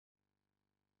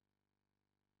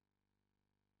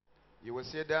You will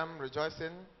see them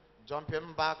rejoicing,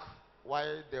 jumping back,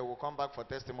 while they will come back for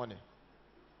testimony.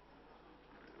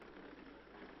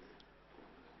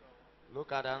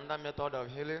 Look at another method of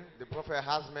healing. The prophet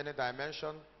has many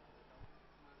dimensions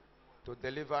to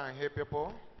deliver and heal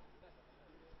people.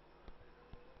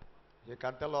 He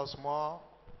can tell us more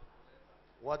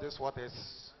what this water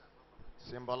is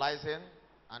symbolizing,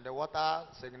 and the water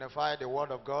signifies the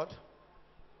word of God,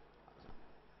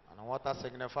 and the water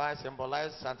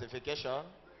symbolizes sanctification.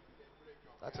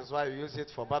 That is why we use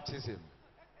it for baptism.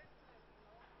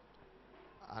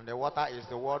 And the water is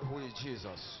the word, who is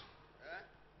Jesus.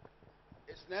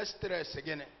 It's not stress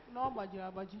again. No,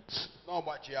 abaji. No,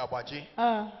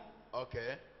 abaji.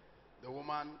 Okay. The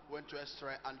woman went to a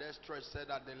stretch, and the stretch said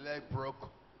that the leg broke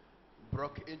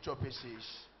into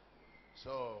pieces.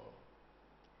 So,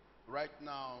 right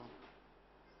now,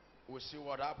 we'll see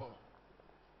what happened.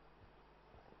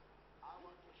 I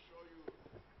want to show you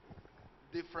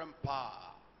different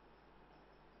power,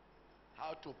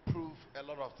 how to prove a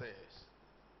lot of things.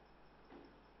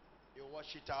 You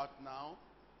wash it out now.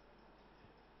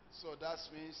 So that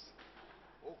means,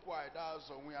 oh my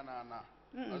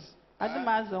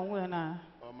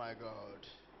God.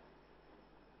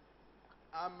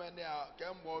 How many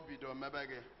can more be done?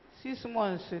 6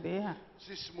 months today.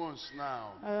 6 months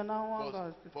now.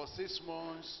 For 6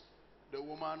 months, the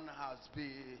woman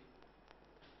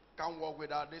can't walk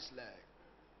without this leg.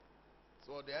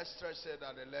 So the extra said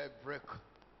that the leg break.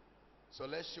 So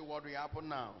let's see what will happen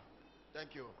now.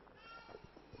 Thank you.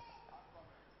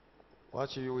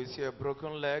 Watch, you will see a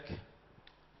broken leg.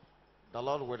 The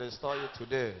Lord will restore you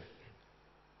today.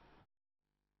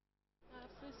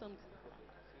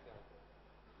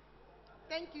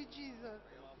 Thank you, Jesus.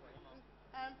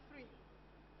 I'm free.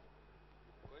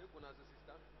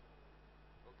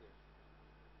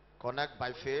 Connect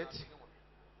by faith.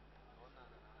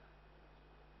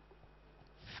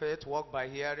 Faith walk by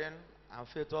hearing, and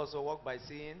faith also walk by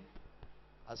seeing.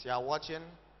 As you are watching,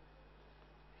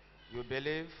 you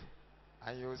believe,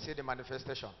 and you will see the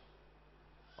manifestation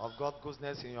of God's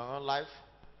goodness in your own life.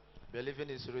 Believing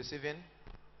is receiving.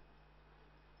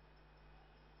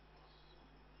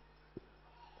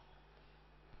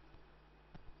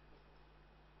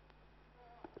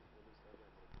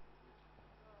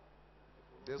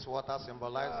 This water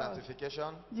symbolizes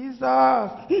sanctification. Jesus.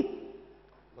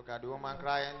 Look at the woman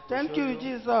crying. Thank you,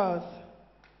 Jesus.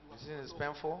 This is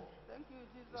painful. Thank you,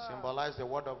 Jesus. It symbolizes the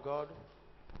word of God,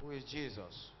 who is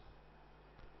Jesus.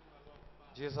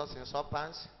 Jesus in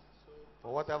substance.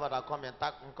 For whatever that come in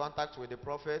contact with the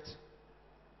prophet,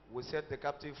 will set the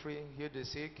captive free, heal the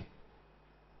sick,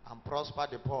 and prosper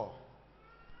the poor.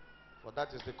 For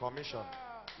that is the commission.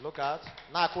 Look at.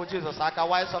 Now, Jesus,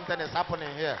 why something is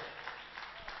happening here?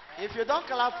 If you don't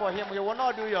clap for him, you will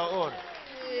not do your own.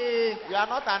 You are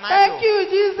not an idol. Thank you,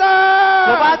 Jesus.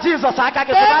 Jesus.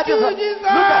 Thank you, Jesus.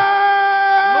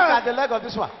 Look at the leg of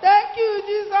this one. Thank you,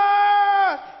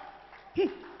 Jesus.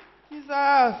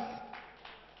 Jesus.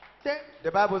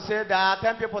 The Bible said there are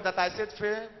 10 people that I set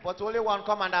free, but only one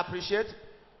come and appreciate.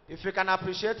 If you can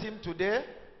appreciate him today,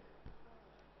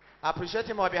 appreciate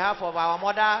him on behalf of our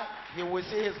mother, you will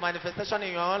see his manifestation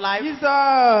in your own life.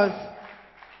 Jesus.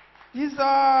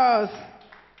 Jesus.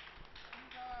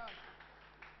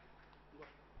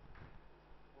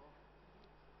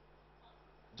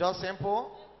 Just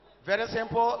simple. Very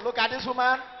simple. Look at this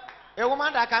woman. A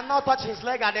woman that cannot touch his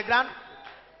leg at the ground.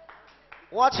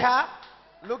 Watch her.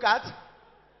 Look at.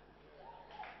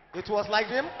 It was like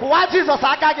him. Jesus,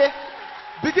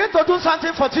 begin to do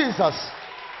something for Jesus.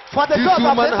 For the God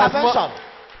of intervention.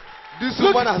 This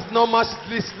woman has not mashed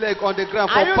this leg on the ground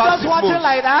for past 6 months. Are you just watching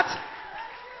like that?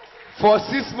 For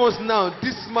 6 months now,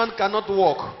 this man cannot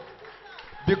walk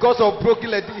because of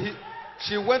broken leg.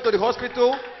 She went to the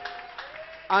hospital,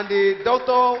 and the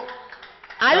doctor.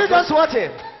 Are you just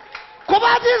watching? Come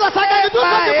on, Jesus! I can do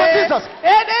something for Jesus.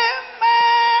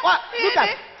 What? Look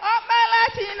at.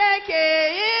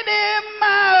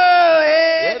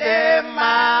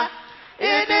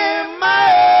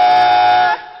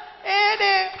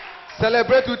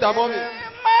 Celebrate with our mommy.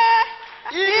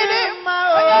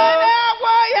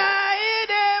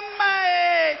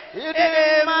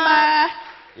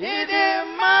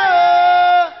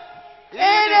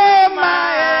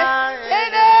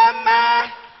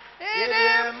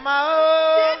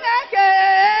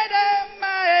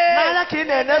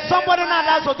 Somebody now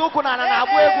that's what you are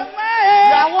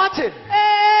watching.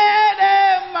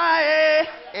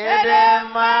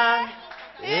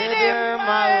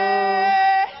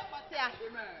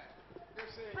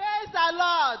 Praise the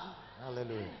Lord.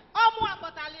 Hallelujah.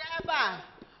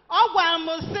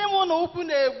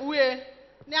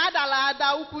 na adala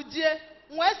ada ukwujie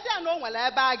nwee si ya na o nwere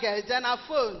ebe a ga-eje na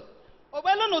fon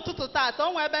obelu n'ụtụtụ tata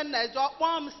o nwee ebe m na-eje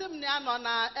ọkpọọ m si m na ya nọ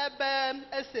na ebe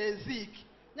ese zik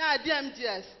nya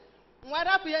DMGS nwee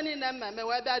rapụ ihe niile mmemme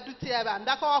wee bịa dutie ebe a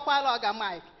mbịakọwakwala ọga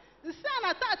Mike nsị a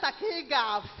na tata ka ị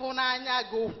ga-afụ n'anya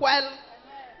gị ukwel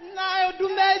na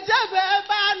Odumeje bụ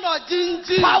ebe a nọ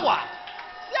jinji Power.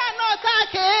 si ya na ọta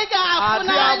ka ị ga-afụ Adị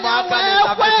n'anya ama aka wee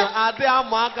n'intervention. kwe Adị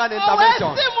ama aka o wee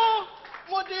n'intervention. sị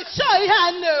mụ dị sure ihe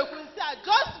a na-ekwu nsị a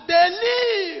just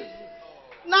believe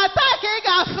na taa ka ị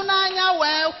ga-afụ n'anya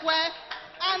wee kwe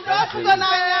and ọfụgo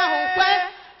n'anya ahụ kwe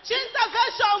chi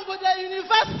intervention bụ the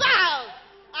universal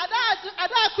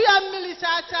adakụ ya mmiri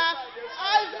chacha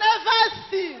I've never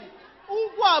seen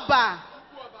ugwu ọba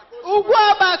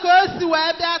ka o si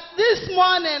wee bịa this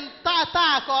morning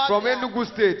tata ka ọ From bịa. Enugu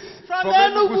State. From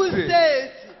Enugu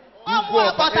State. Ọmụ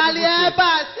akpọtala ya ebe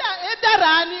a si ị bịara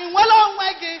anyị nwere onwe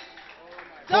gị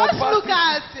just look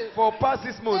at it. For past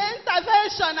 6 months.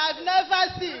 Intervention I've never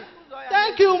seen.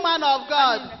 Thank you, man of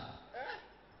God.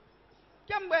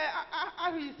 Kemgbe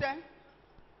ahụ ise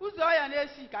ụzọ ya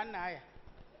na-esi ka nna ya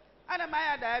ana m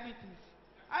aya diabetes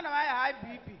ana m aya high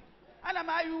BP ana m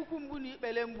aya ukwu mgbu na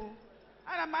ikpere mgbu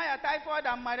ana m aya typhoid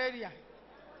and malaria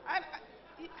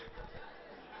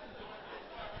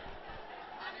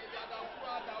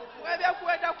wee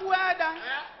bịakwuo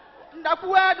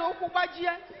ndakwuo ada ụkwụ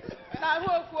gbajie na ahụ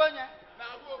ofu onye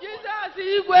Jizọs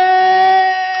igwe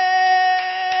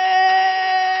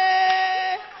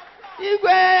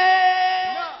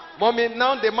Mommy,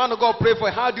 now the man of God pray for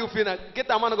you. How do you feel now? Get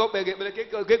a man of God.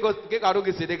 Get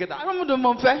arogi sede get. arụ m dị m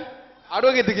mfe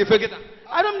Arogi digi fe get.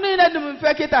 arụ m niile dị m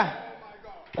mfe kịta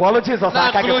Kwalụ Jizọs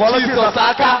aka gị, Na kwalụ Jesus Jizọs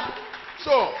aka.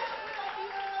 So,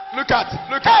 look at.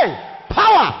 Hey,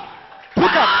 power.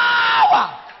 Look at Power.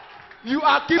 You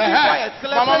are keeping quiet.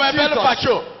 Mama, my Celebrate belly Jesus.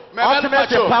 pacho.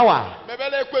 ultimate in power.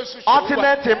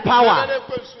 Ultimate in power.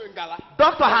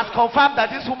 Doctor has confirmed that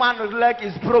this woman's leg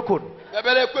is broken.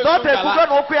 Doctor, a broken bone.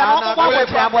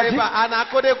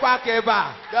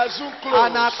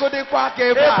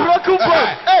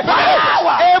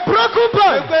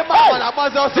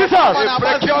 A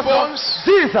broken bone.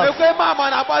 Jesus.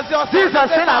 Jesus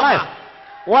still alive.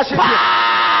 Worship him.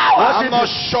 I'm not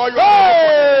sure you are ready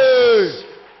for this.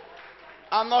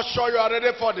 I'm not sure you are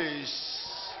ready for this.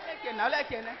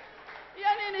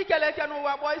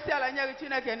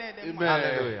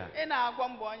 Hallelujah.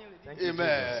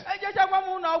 Amen.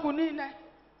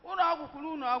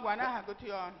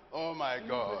 Oh my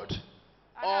God.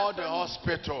 All the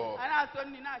hospital.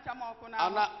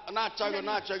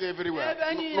 Not everywhere.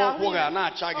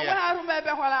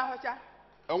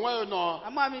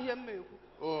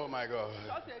 Oh my God.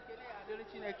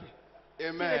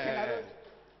 Amen.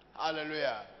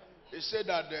 Hallelujah. He said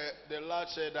that the Lord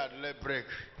said that let break.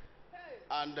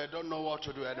 And they don't know what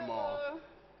to do anymore.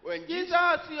 When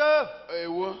Jesus,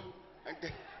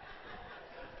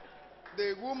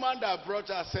 the woman that brought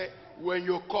her said, when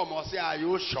you come, I say, are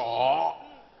you sure?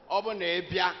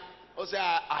 I say,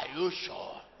 are you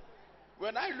sure?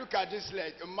 When I look at this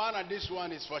leg, man, and this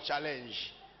one is for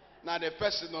challenge. Now the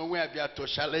person on where to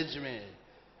challenge me.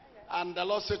 And the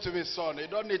Lord said to me, son, you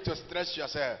don't need to stress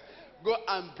yourself. Go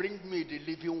and bring me the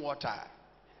living water.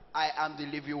 I am the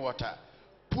living water.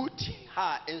 Put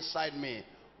her inside me.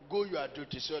 Go your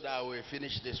duty so that I will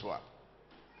finish this one.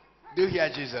 Do you hear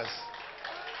Jesus?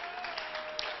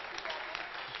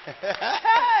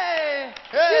 Hey!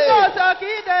 Hey! Jesus,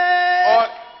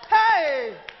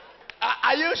 hey!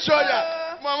 Are you sure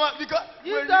that, Mama? Because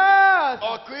Jesus!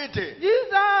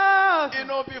 Jesus! You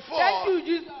know, before, Thank you,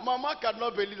 Jesus. Mama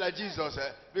cannot believe that Jesus,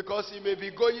 because he may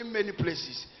be going many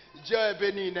places.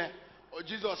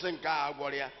 Jesus and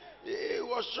he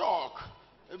was shocked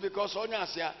because Onya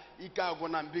said, "Ika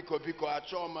gona biko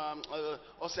achoma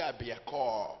ose be a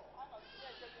call."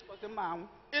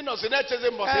 You know, so that is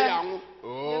young.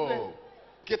 Oh,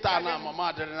 kita na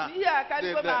mama dena.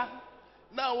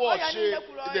 Now watch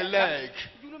the leg.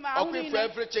 Okay, for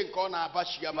everything corner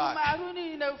bashia back.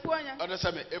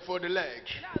 Understand me? For the leg.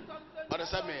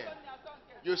 Understand me?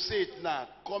 You see it now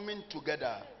coming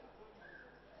together.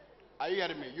 Are you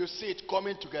hearing me? You see it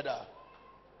coming together.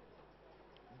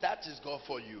 That is God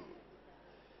for you.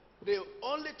 The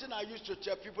only thing I used to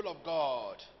tell people of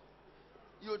God,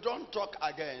 you don't talk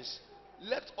against.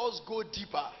 Let us go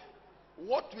deeper.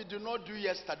 What we did not do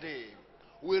yesterday,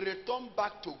 we return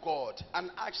back to God and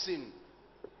ask Him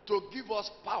to give us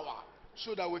power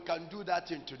so that we can do that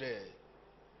thing today.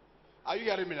 Are you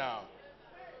hearing me now?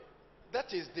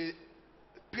 That is the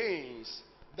pains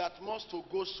that must to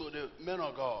go to the men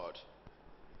of God.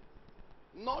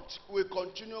 Not we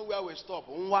continue where we stop.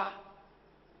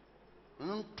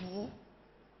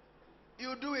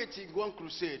 You do it in one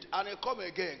crusade and you come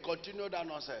again, continue that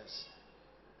nonsense.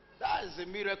 That is the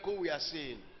miracle we are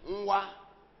seeing. Nwa,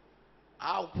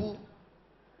 awu,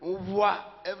 uwa,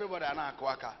 everybody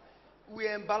anakwaka. We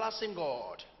are embarrassing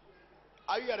God.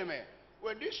 Are you hearing me?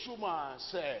 When this woman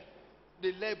said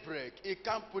the leg break, he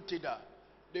can't put it down.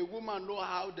 The woman know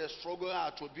how the struggle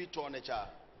had to be to Onitsha.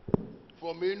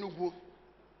 For me,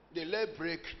 the leg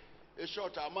break, a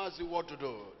short amazi what to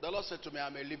do. The Lord said to me,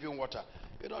 I'm a living water.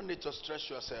 You don't need to stress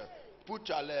yourself. Put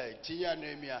your leg, tia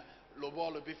nemia,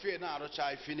 lobolo, before now,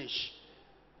 I finish.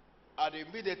 And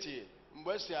immediately,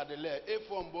 Mbesi at the leg, if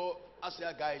one bo, as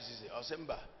your guys is or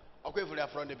Semba, okay,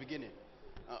 from the beginning.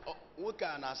 We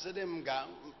can say them,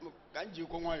 can't you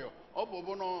come on? Oh,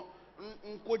 Bobono,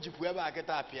 Nkoji Pueba get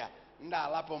up here, Nda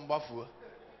Lapon Bafu.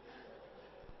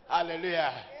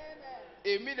 Hallelujah.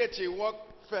 Immediately, walk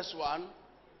first one.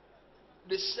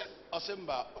 The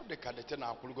Osemba, the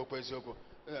Kadetana Kulugo Pesoko.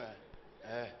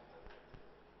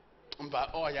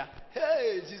 Oh, yeah.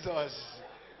 Hey, Jesus.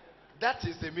 That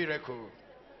is the miracle.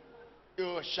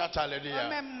 You shout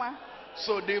hallelujah.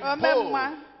 So the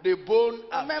bone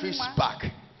and fish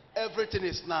back. Everything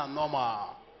is now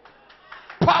normal.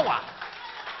 Power.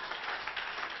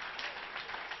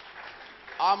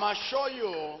 I'm assure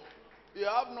you, you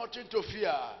have nothing to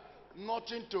fear,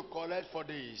 nothing to collect for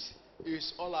this.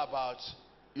 It's all about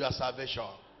your salvation.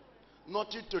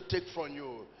 Nothing to take from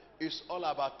you. It's all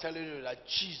about telling you that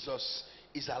Jesus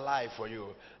is alive for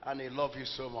you and he loves you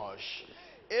so much.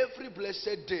 Every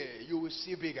blessed day you will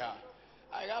see bigger.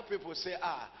 I have people say,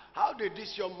 how did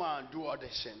this young man do all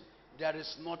this thing? There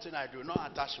is nothing I do, no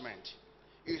attachment.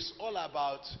 It's all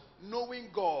about knowing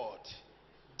God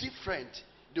different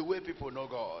the way people know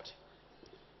God.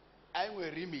 I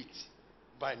will remit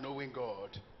by knowing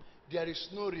God. There is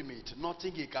no remit,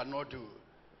 nothing he cannot do.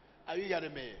 Are you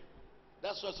hearing me?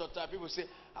 That's what sometimes people say,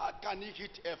 how can he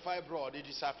hit a fibroid, it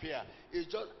disappear?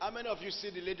 It's just, how many of you see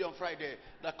the lady on Friday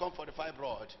that come for the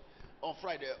fibroid? On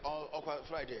Friday,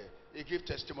 they give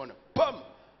testimony. Boom!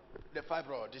 The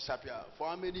fibroid disappear. For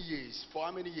how many years? For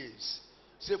how many years?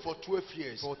 Say for 12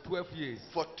 years. For 12 years.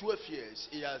 For 12 years,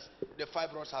 the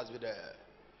fibroid has been there.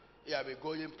 He has been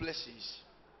going places.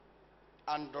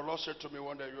 And the Lord said to me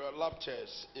one day, your lab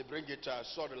test, he bring it, I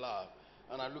saw the lab.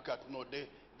 And I look at, no,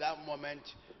 that moment,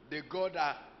 the God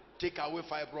that take away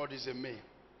fibroid is in me.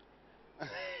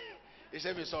 He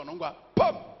said, my son,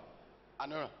 boom!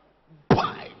 And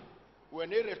bye!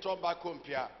 When he returned back home,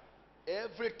 Pierre,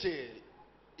 everything,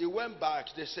 he went back,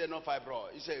 they said no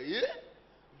fibroid. He said, yeah?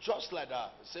 Just like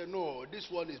that. He said, no, this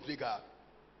one is bigger.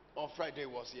 On Friday,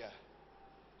 was here.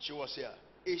 She was here.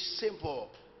 It's simple.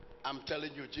 I'm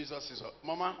telling you, Jesus is.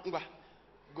 Mama,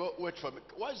 go wait for me.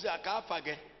 What's the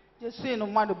akafage? Josephine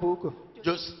Madubuko.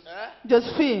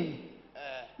 Josephine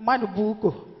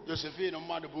Madubuko. Josephine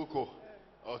Madubuko.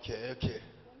 Okay.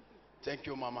 Thank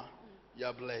you, Mama.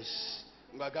 You're blessed.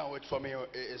 Go wait for me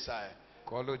inside.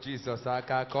 Call Jesus,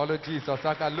 Aka. Call Jesus,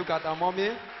 Aka. Look at our mommy.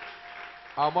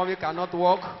 Our mommy cannot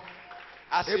walk.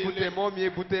 As mommy,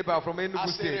 from Enugu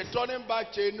State. Returning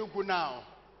back to Enugu now,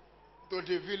 to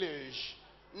the village.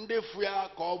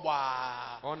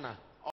 Honor.